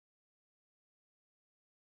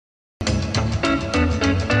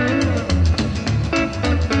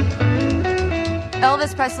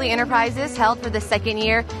Elvis Presley Enterprises held for the second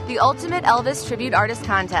year the Ultimate Elvis Tribute Artist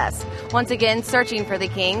Contest, once again searching for the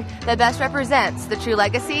king that best represents the true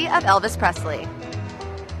legacy of Elvis Presley.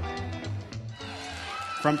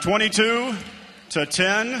 From 22 to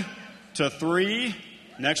 10 to 3,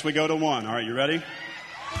 next we go to 1. All right, you ready?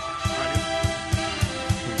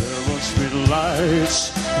 There must be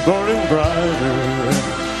lights burning brighter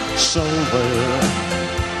somewhere.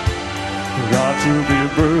 Got to be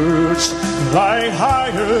birds flying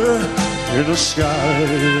higher in the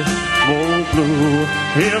sky, more blue.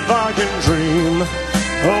 If I can dream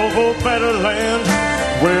of a better land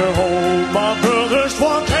where all my brothers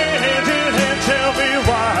walk hand in hand, tell me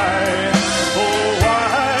why, oh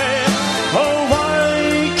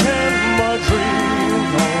why can't my dream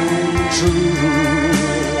come true?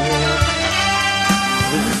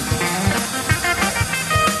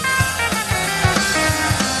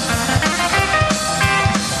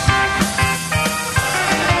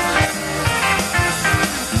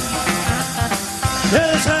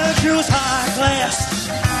 Yes, I choose high class,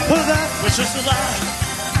 but that was just a lie.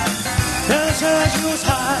 Yes, I choose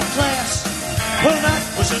high class, but that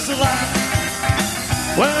was just a lie.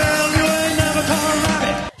 Well, you ain't never gonna rock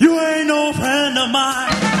it. You ain't no friend of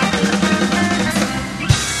mine.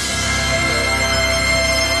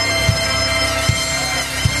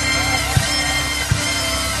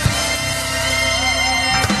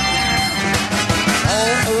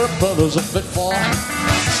 All earth brothers a bit far.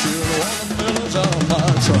 Still on the millers of my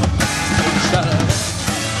truck.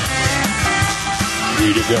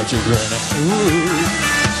 You got your granny.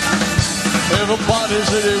 Everybody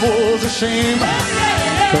said it was a shame,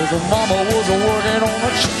 'cause her mama was working on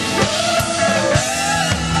a chain.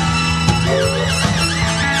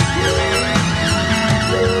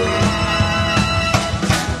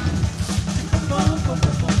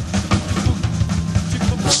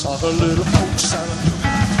 I saw her little folk salad.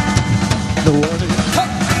 The one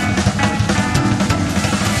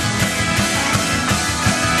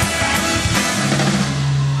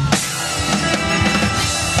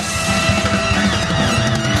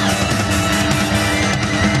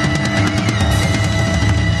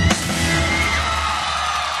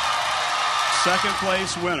Second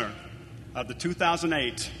place winner of the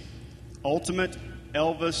 2008 Ultimate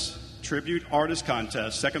Elvis Tribute Artist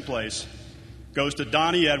Contest, second place, goes to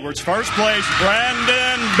Donnie Edwards. First place,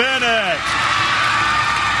 Brandon Bennett.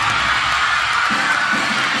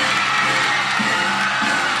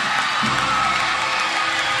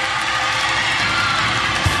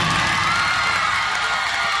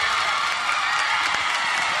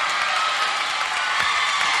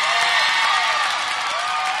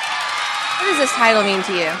 What does this title mean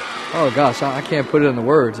to you? Oh gosh, I can't put it into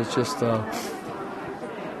words. It's just, I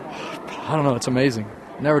don't know, it's amazing.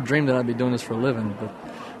 Never dreamed that I'd be doing this for a living, but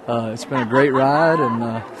it's been a great ride and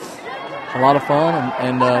a lot of fun,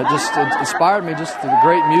 and just it inspired me, just the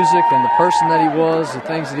great music and the person that he was, the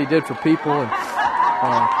things that he did for people, and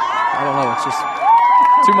I don't know, it's just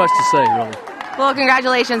too much to say, really. Well,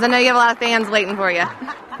 congratulations. I know you have a lot of fans waiting for you.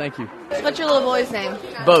 Thank you. What's your little boy's name?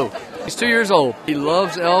 Bo. He's 2 years old. He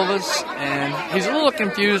loves Elvis, and he's a little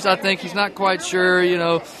confused, I think. He's not quite sure,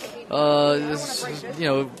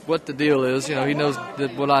 what the deal is. He knows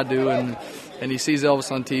what I do, and he sees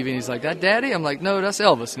Elvis on TV, and he's like, "That Daddy?" I'm like, "No, that's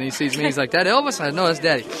Elvis." And he sees me, he's like, "That Elvis?" I know, that's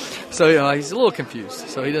Daddy. So, he's a little confused.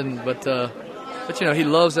 So he doesn't, but he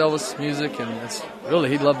loves Elvis music, and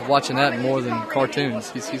he loved watching that more than cartoons.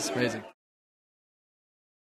 He's amazing.